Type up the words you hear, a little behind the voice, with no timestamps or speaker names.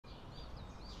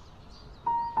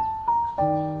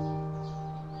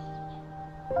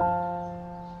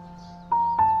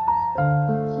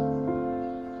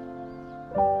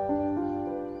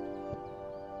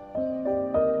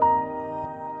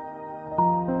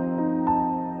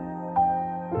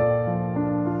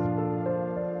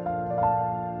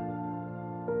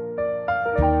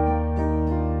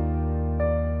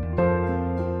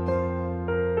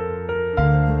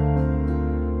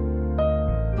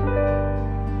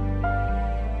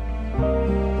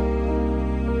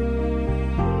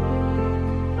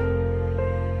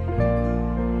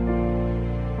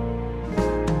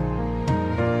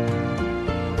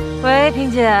萍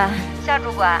姐，夏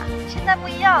主管，现在不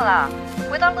一样了，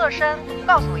回到乐山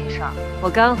告诉我一声。我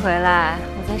刚回来，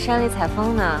我在山里采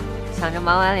风呢，想着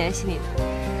忙完联系你呢。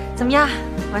怎么样，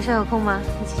晚上有空吗？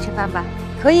一起吃饭吧。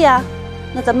可以啊，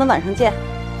那咱们晚上见。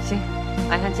行，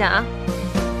晚上见啊。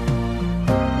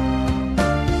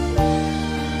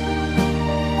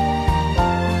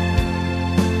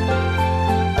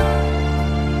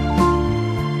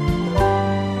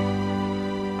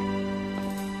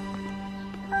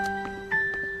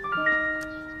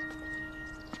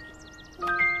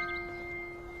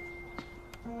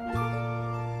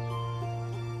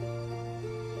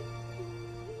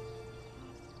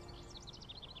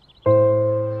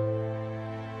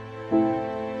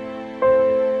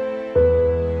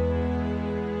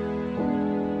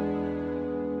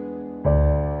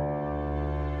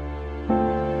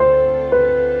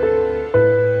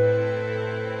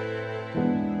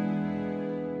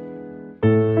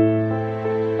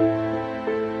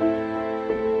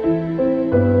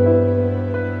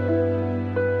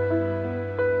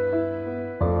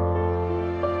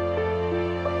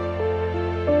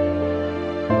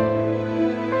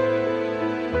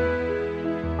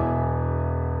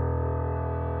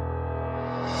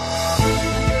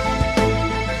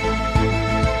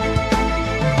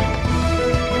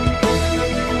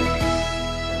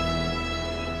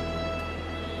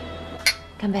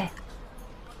干杯！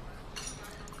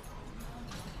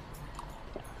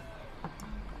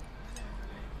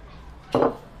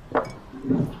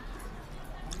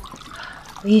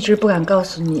我一直不敢告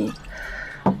诉你，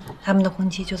他们的婚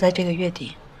期就在这个月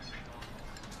底。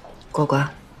果果，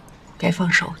该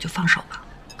放手就放手吧。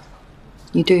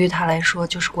你对于他来说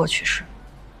就是过去式。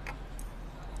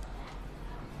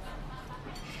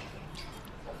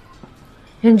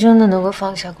认真的能够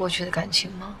放下过去的感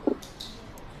情吗？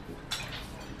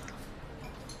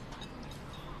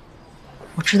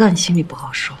我知道你心里不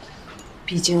好受，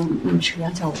毕竟你们是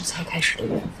两小无猜开始的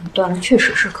缘分，断了确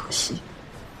实是可惜。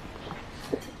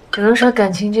只能说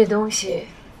感情这东西，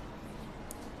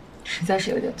实在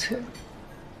是有点脆弱。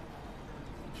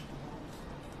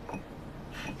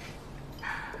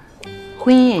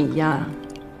婚姻也一样，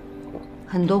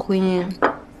很多婚姻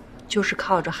就是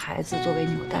靠着孩子作为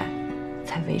纽带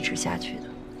才维持下去的。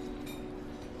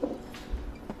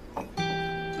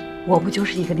我不就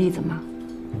是一个例子吗？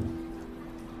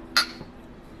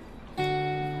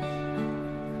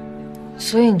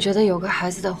所以你觉得有个孩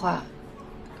子的话，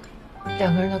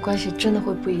两个人的关系真的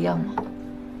会不一样吗？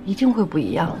一定会不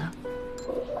一样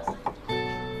的。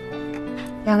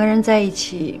两个人在一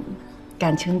起，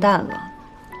感情淡了，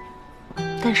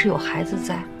但是有孩子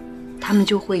在，他们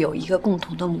就会有一个共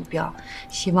同的目标，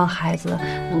希望孩子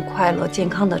能快乐健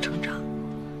康的成长。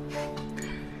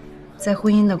在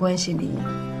婚姻的关系里，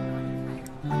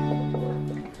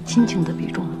亲情的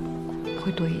比重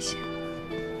会多一些。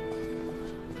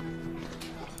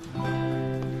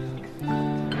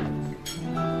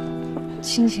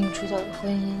亲情主导的婚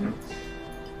姻，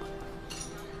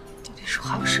到底是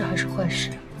好事还是坏事？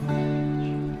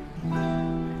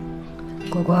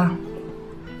果果，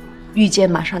遇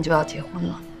见马上就要结婚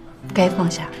了，该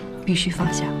放下，必须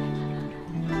放下。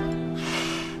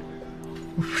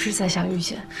我不是在想遇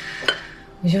见，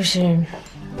我就是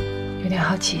有点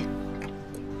好奇。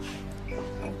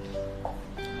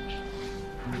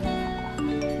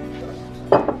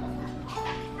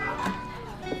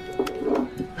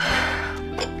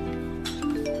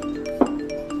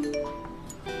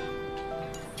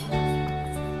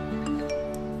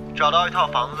找到一套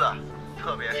房子，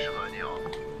特别适合你哦。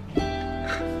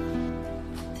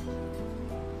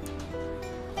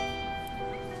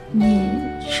你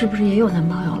是不是也有男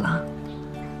朋友了？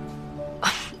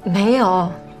没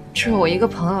有，是我一个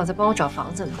朋友在帮我找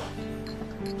房子呢。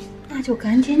那就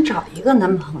赶紧找一个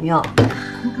男朋友，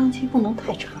空窗期不能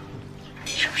太长，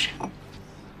是不是？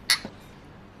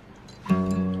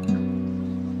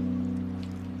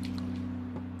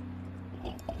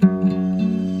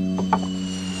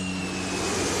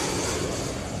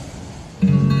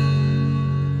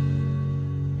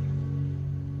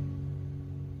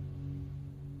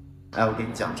哎，我跟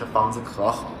你讲，这房子可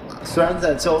好了，虽然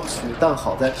在郊区，但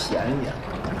好在便宜啊，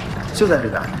就在这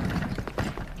边。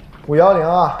510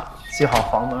啊，记好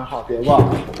房门号，别忘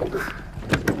了。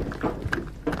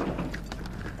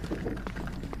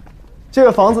这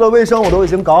个房子的卫生我都已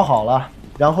经搞好了，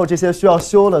然后这些需要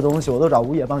修的东西我都找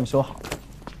物业帮你修好。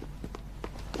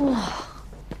哇，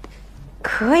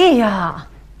可以呀，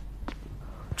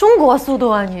中国速度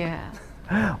啊你！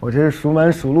我这是熟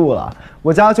门熟路了，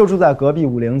我家就住在隔壁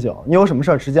509，你有什么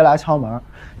事儿直接来敲门，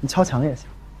你敲墙也行。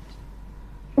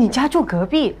你家住隔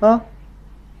壁？啊，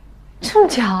这么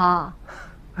巧啊？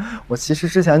我其实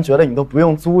之前觉得你都不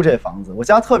用租这房子，我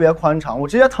家特别宽敞，我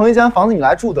直接腾一间房子你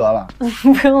来住得了。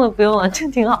不用了，不用了，这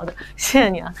挺好的，谢谢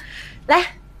你啊。来，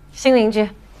新邻居，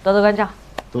多多关照。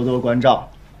多多关照。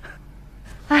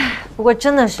哎，不过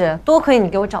真的是多亏你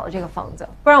给我找的这个房子，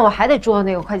不然我还得住到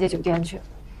那个快捷酒店去。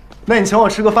那你请我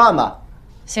吃个饭吧。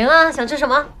行啊，想吃什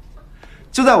么？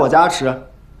就在我家吃，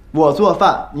我做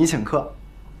饭，你请客。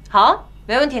好，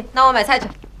没问题，那我买菜去。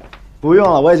不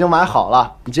用了，我已经买好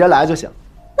了，你直接来就行。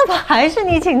那不还是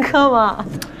你请客吗？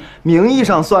名义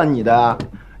上算你的呀，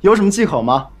有什么忌口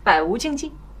吗？百无禁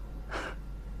忌。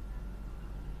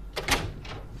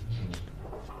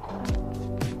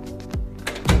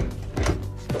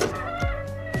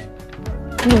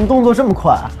你怎么动作这么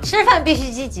快啊？吃饭必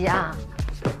须积极啊！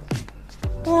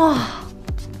哇，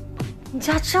你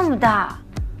家这么大，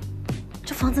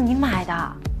这房子你买的？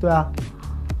对啊，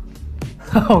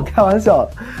我开玩笑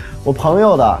的，我朋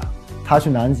友的，他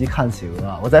去南极看企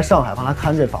鹅，我在上海帮他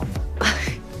看这房子。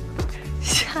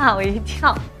吓我一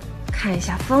跳，看一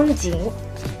下风景。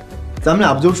咱们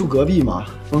俩不就住隔壁吗？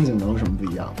风景能有什么不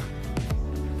一样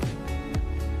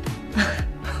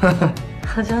的？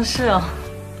好像是哦。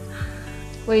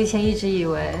我以前一直以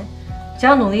为，只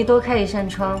要努力多开一扇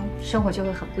窗，生活就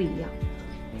会很不一样。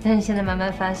但是现在慢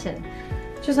慢发现，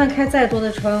就算开再多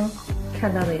的窗，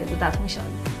看到的也都大同小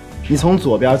异。你从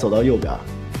左边走到右边，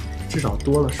至少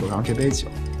多了手上这杯酒。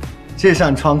这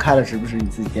扇窗开了，是不是你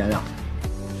自己点亮？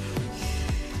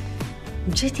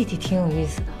你这弟弟挺有意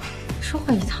思的，说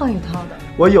话一套一套的。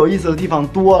我有意思的地方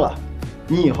多了，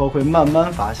你以后会慢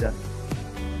慢发现。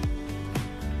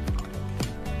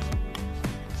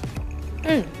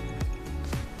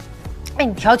哎，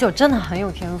你调酒真的很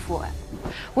有天赋哎！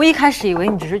我一开始以为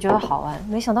你只是觉得好玩，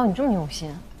没想到你这么用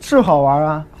心。是好玩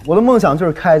啊！我的梦想就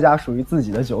是开一家属于自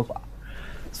己的酒馆，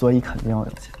所以肯定要有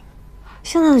钱。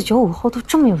现在的95后都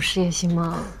这么有事业心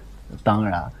吗？当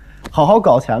然，好好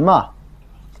搞钱嘛。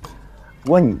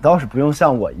不过你倒是不用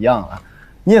像我一样啊，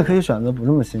你也可以选择不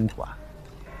这么辛苦啊。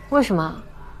为什么？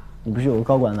你不是有个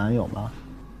高管男友吗？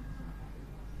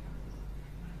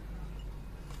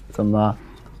怎么了？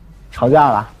吵架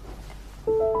了？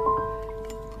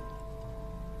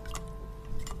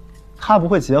他不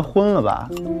会结婚了吧？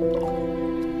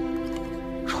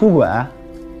出轨？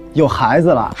有孩子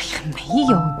了？哎呀，没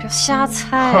有，你不要瞎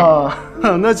猜。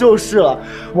那就是了。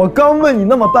我刚问你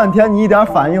那么半天，你一点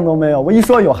反应都没有。我一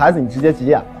说有孩子，你直接急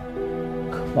眼了。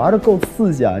玩的够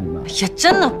刺激啊，你们！哎呀，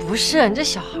真的不是你这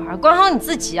小孩，管好你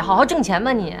自己，好好挣钱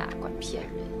吧你，管骗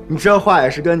人。你这话也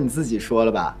是跟你自己说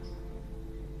了吧？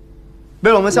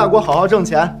为了我们夏国好好挣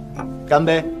钱，干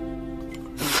杯！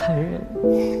烦人。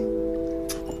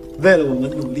为了我们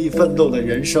努力奋斗的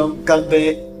人生，干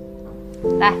杯！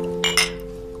来。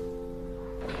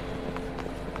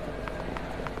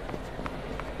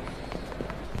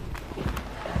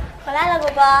回来了，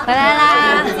果果。回来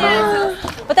啦！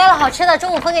我带了好吃的，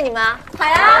中午分给你们啊。好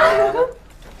呀。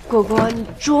果果，你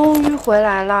终于回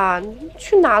来了，你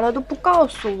去哪了都不告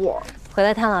诉我。回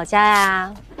来趟老家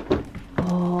呀。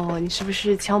哦，你是不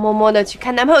是悄摸摸的去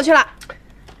看男朋友去了？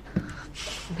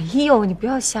没有，你不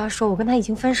要瞎说，我跟他已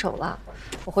经分手了，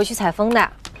我回去采风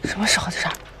的。什么时候的事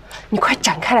儿？你快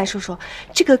展开来说说，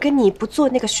这个跟你不做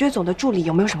那个薛总的助理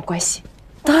有没有什么关系？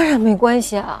当然没关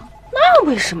系啊。那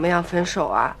为什么要分手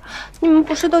啊？你们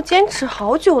不是都坚持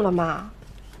好久了吗？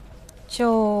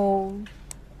就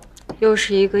又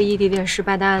是一个异地恋失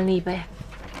败的案例呗。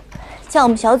叫我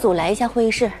们小组来一下会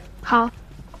议室。好，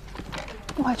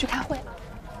一会儿去开会。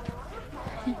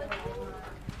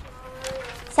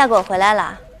夏果回来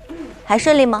了，还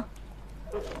顺利吗？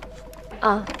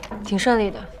啊，挺顺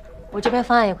利的，我这边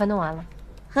方案也快弄完了。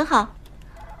很好，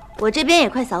我这边也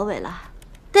快扫尾了。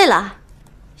对了，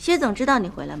薛总知道你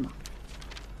回来吗？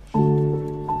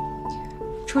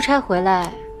出差回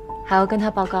来还要跟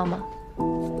他报告吗？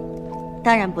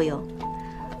当然不用，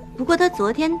不过他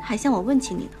昨天还向我问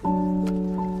起你呢。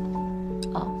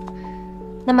哦，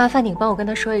那麻烦你帮我跟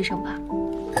他说一声吧。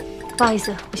不好意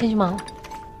思，我先去忙了。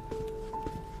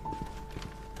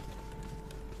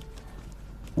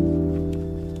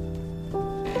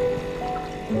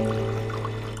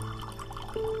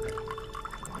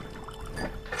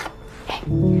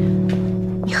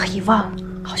你和遗忘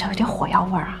好像有点火药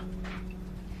味儿啊，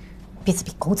鼻子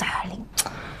比狗仔还灵。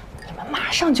你们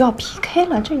马上就要 PK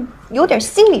了，这有点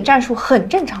心理战术很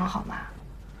正常，好吗？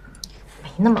没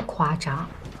那么夸张。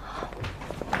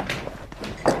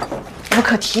我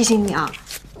可提醒你啊，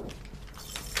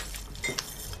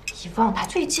遗忘他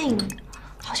最近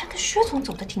好像跟薛总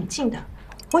走得挺近的，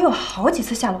我有好几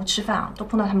次下楼吃饭啊，都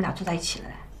碰到他们俩坐在一起了。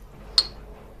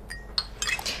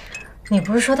你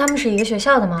不是说他们是一个学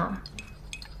校的吗？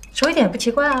熟一点也不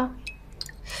奇怪啊。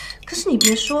可是你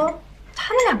别说，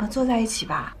他们两个坐在一起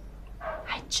吧，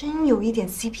还真有一点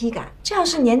CP 感。这要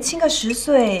是年轻个10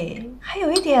岁，还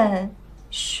有一点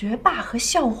学霸和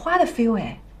校花的 feel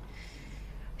哎。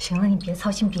行了，你别操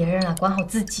心别人了，管好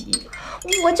自己。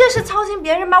我这是操心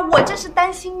别人吗？我这是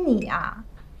担心你啊。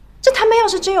这他们要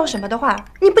是真有什么的话，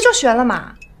你不就悬了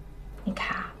吗？你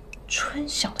看啊，春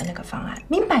晓的那个方案，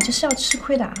明摆着是要吃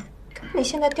亏的啊。你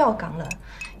现在调岗了，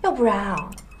要不然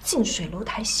啊，近水楼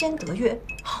台先得月，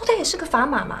好歹也是个砝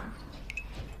码嘛。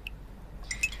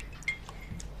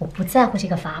我不在乎这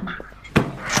个砝码。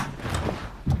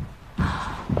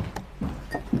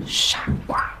傻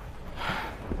瓜。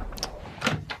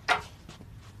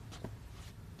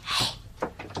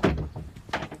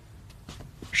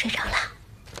睡着了，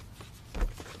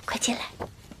快进来。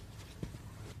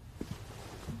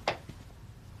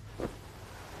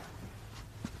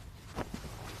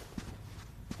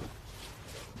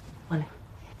我来。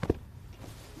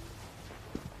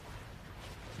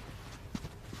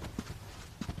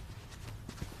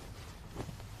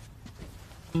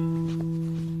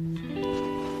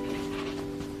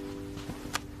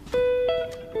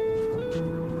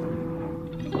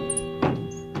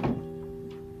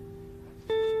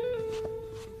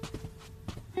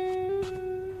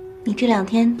你这2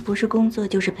天不是工作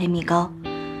就是陪米糕，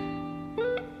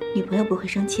女朋友不会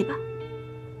生气吧？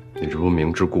你这不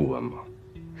明知故问吗？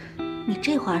你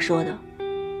这话说的，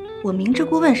我明知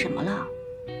故问什么了？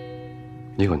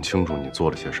你很清楚你做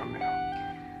了些什么呀？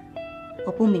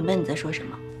我不明白你在说什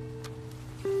么。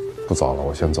不早了，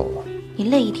我先走了。你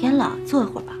累一天了，坐一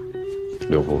会儿吧。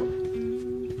刘夫，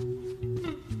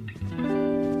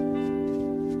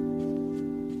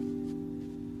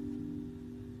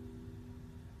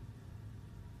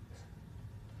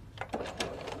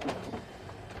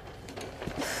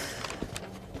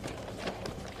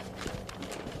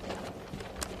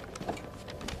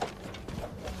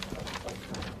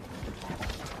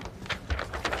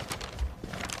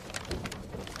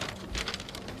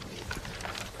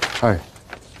哎，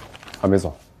还没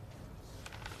走。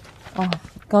哦，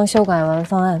刚修改完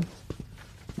方案。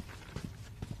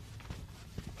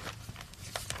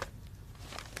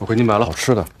我给你买了好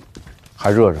吃的，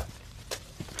还热着。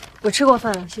我吃过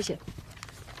饭了，谢谢。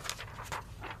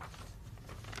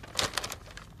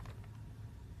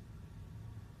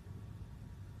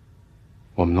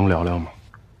我们能聊聊吗？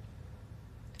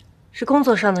是工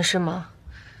作上的事吗？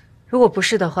如果不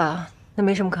是的话，那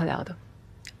没什么可聊的。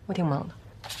我挺忙的。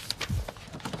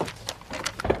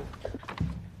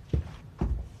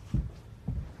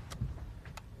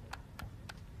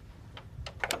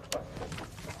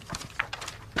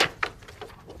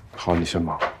好，你先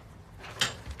忙。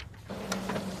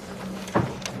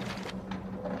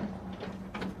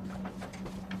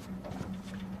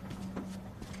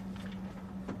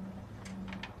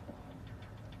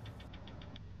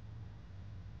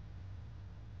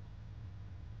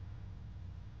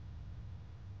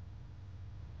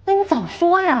那你早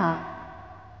说呀！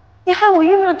你害我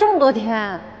郁闷了这么多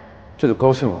天。这就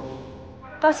高兴了？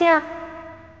高兴啊！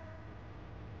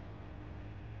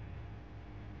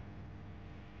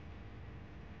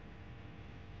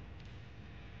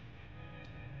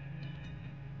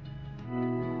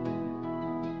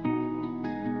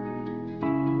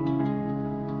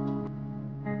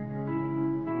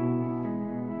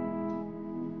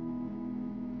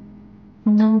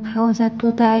你能陪我再多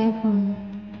待一会儿吗？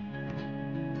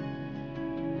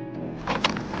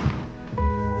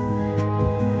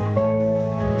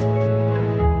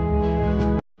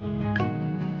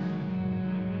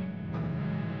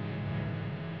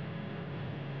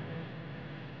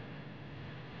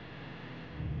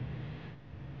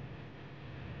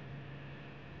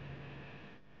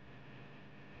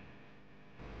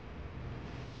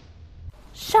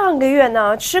上个月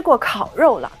呢吃过烤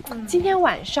肉了，今天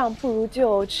晚上不如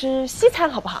就吃西餐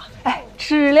好不好？哎，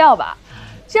吃日料吧，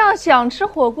这样想吃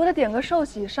火锅的点个寿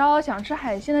喜烧，想吃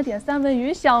海鲜的点三文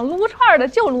鱼，想撸串的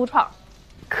就撸串。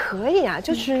可以啊，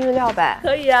就吃日料呗。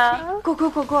可以啊，过，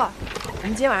我们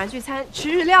今天晚上聚餐吃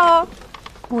日料哦。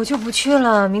我就不去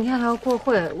了，明天还要过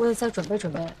会，我得再准备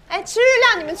准备。哎，吃日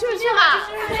料你们去不去嘛？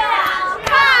吃日料，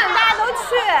看大家都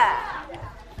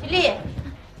去。李丽，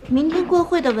明天过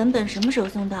会的文本什么时候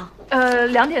送到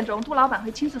？2点钟，杜老板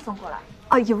会亲自送过来。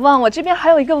哦，遗忘，我这边还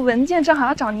有一个文件，正好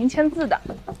要找您签字的。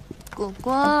果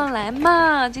果，来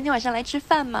嘛，今天晚上来吃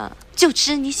饭嘛，就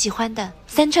吃你喜欢的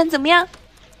3川，怎么样？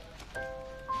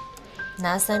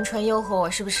拿3川诱惑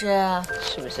我是不是？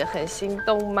是不是很心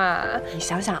动嘛？你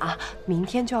想想啊，明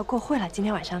天就要过会了，今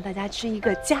天晚上大家吃一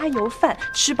个加油饭，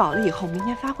吃饱了以后，明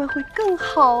天发挥会更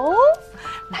好哦。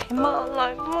来嘛，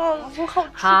我好吃。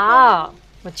好，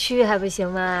我去还不行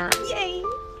吗？耶！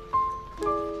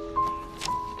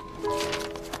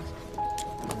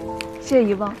谢谢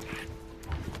遗忘。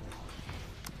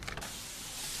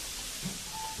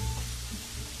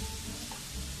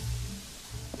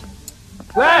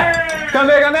来，干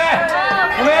杯！干杯！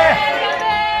干杯！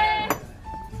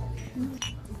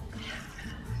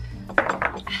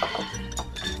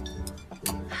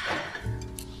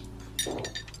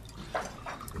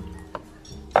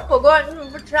果果，你怎么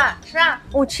不吃啊？吃啊！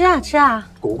我吃啊吃啊！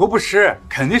果果不吃，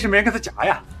肯定是没人给他夹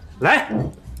呀。来，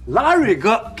拉瑞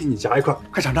哥给你夹一块，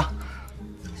快尝尝。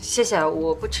谢谢，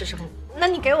我不吃生的。那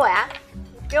你给我呀，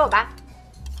给我吧。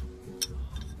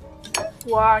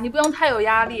果儿，你不用太有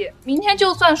压力，明天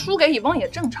就算输给以望也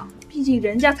正常，毕竟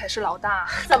人家才是老大。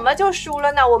怎么就输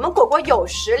了呢？我们果果有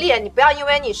实力，你不要因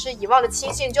为你是以望的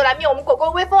亲信就来灭我们果果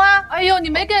威风啊！哎呦，你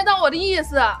没 get 到我的意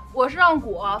思，我是让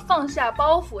果放下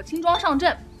包袱，轻装上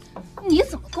阵。你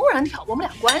怎么公然挑拨我们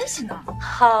俩关系呢？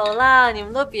好啦，你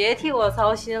们都别替我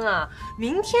操心了，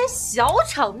明天小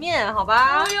场面，好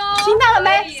吧？哎呦，听到了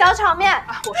没？小场面！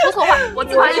啊，我说错话，我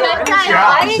自还一杯。加油！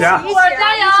一起！加油！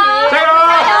加油！加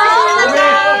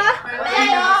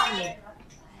油！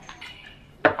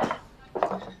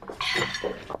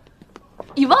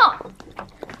以望，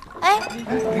哎，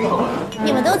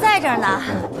你们都在这儿呢。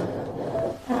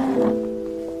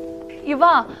以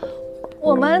望，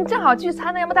我们正好聚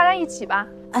餐呢，要不大家一起吧？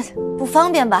啊，不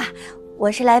方便吧？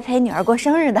我是来陪女儿过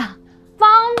生日的。方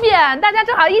便，大家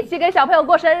正好一起给小朋友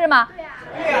过生日嘛。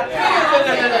哥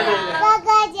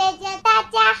哥姐姐，大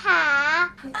家好。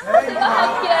怎么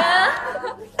好甜？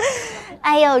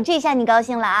哎呦，这下你高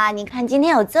兴了啊！你看今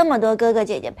天有这么多哥哥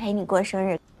姐姐陪你过生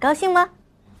日，高兴吗？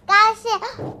高兴。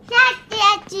夏姐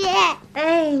姐，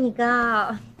哎，你高。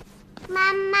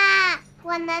妈妈，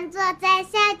我能坐在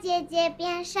夏姐姐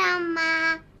边上吗？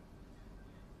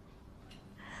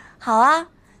好啊，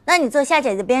那你坐夏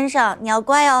姐姐边上，你要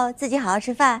乖哦，自己好好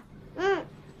吃饭。嗯。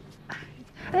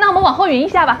那我们往后匀一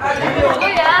下吧。多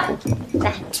远？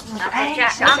来，哎，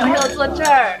小朋友坐这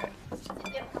儿。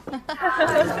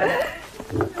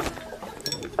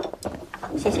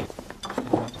谢谢。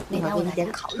那边给你点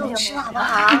烤肉吃好不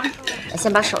好？我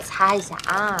先把手擦一下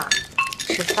啊。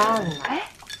吃饭了。哎，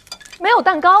没有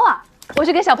蛋糕啊，我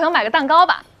去给小朋友买个蛋糕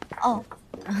吧。哦。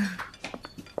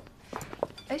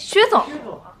哎，薛总。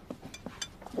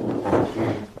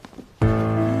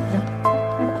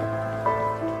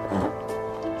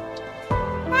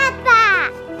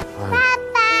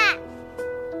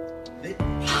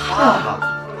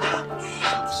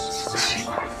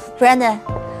Brandon，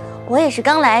 我也是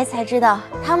刚来才知道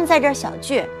他们在这儿小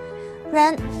聚，不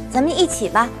然咱们一起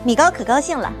吧。米高可高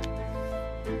兴了。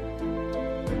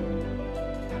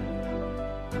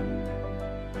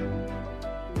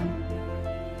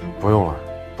不用了，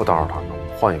不打扰他们，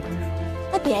换一个地方。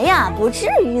那别呀，不至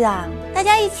于的，大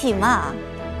家一起嘛。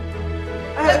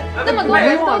哎，那么多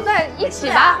人都在一起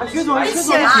吧？薛总，一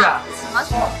起啊！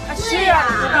是啊，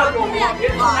难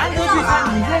得聚餐，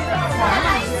你这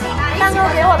蛋糕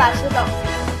给我吧，薛总。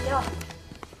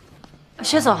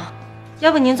薛总，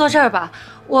要不您坐这儿吧？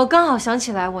我刚好想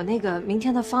起来，我那个明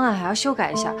天的方案还要修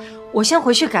改一下，我先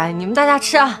回去改，你们大家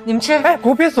吃啊，你们吃。哎，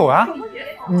果别走啊！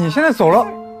你现在走了，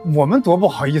我们多不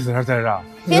好意思在这儿。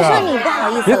别说你不好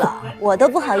意思了，我都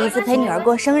不好意思陪女儿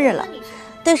过生日了。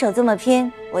对手这么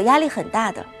拼，我压力很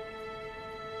大的。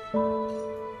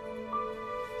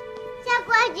夏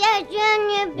瓜姐姐，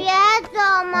你别走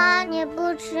嘛！你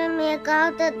不吃米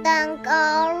糕的蛋糕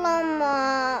了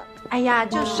吗？哎呀，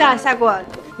就是啊，夏果，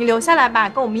你留下来吧，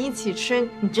跟我们一起吃。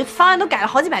你这方案都改了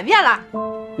好几百遍了。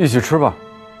一起吃吧。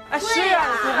啊，是啊，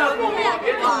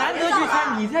难得聚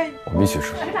餐，你在。我们一起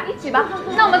吃。一起吧。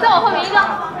那我们再往后匀一个。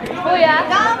服务员，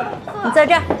你坐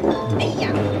这儿。哎呀，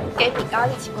给米糕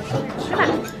一起过生日吃吧。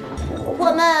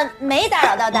我们没打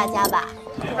扰到大家吧？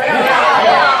没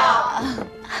有。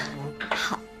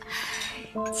好，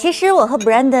其实我和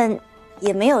Brandon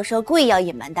也没有说故意要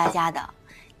隐瞒大家的。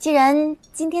既然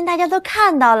今天大家都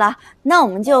看到了，那我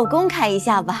们就公开一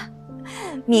下吧。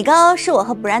米高是我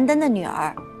和 Brandon 的女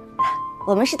儿，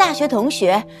我们是大学同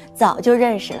学，早就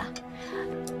认识了。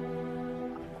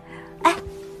哎，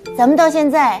咱们到现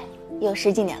在有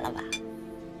10几年了吧？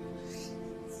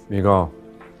米高，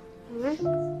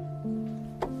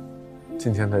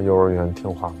今天在幼儿园听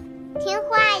话吗？听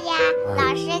话呀，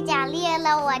老师奖励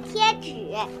了我贴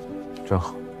纸。真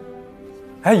好。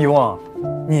哎，遗忘，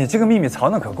你这个秘密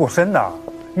藏的可够深的，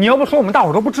你要不说我们大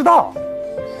伙都不知道。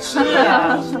是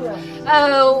啊，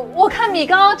我看米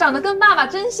高长得跟爸爸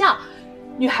真像，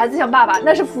女孩子像爸爸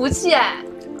那是福气哎。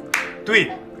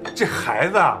对，这孩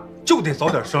子啊，就得早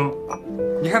点生。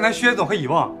你看咱薛总和以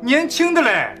望年轻的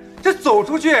嘞，这走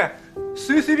出去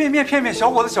随随便便骗骗小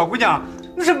伙子小姑娘，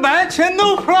那是完全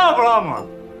no problem，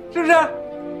 是不是？哎，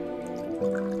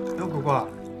果果，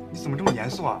你怎么这么严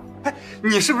肃啊？哎，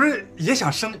你是不是也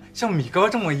想生像米高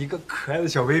这么一个可爱的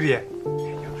小 baby？ 哎呀，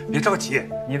别着急，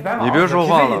你别说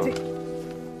话了，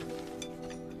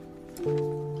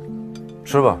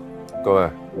吃吧，各位，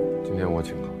今天我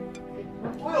请客。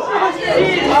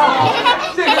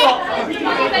谢谢我，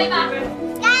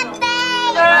干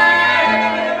杯！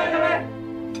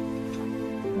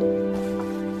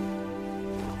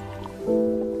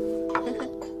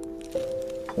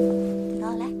米高，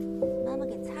来，妈妈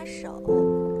给擦手。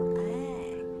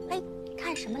哎，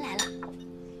看什么来了？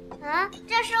啊，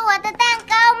这是我的蛋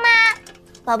糕吗？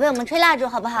宝贝，我们吹蜡烛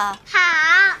好不好？好。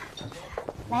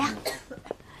来呀。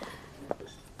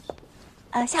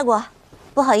夏果，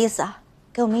不好意思啊，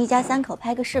给我们一家3口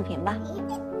拍个视频吧。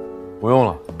不用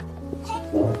了，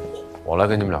我来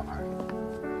给你们俩拍，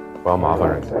不要麻烦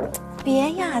人家。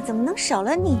别呀，怎么能少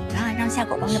了你呢？让夏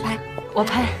果帮着拍，我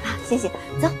拍。好，谢谢。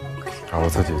走，快。我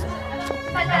自己走。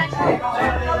大家来吃，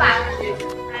说吧。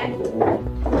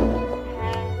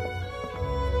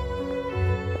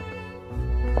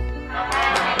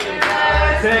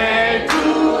Say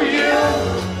to you,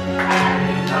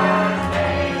 happy birthday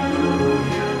to you.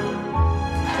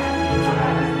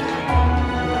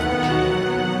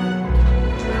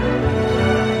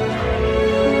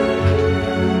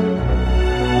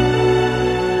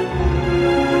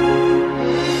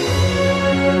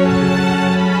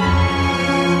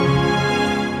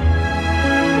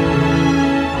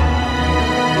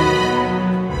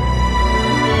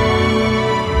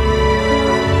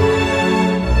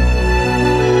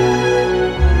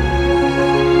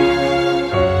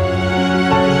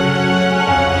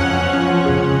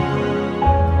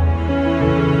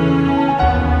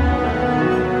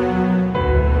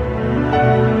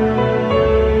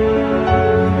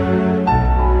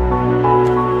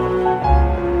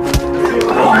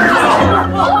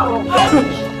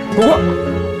 不过。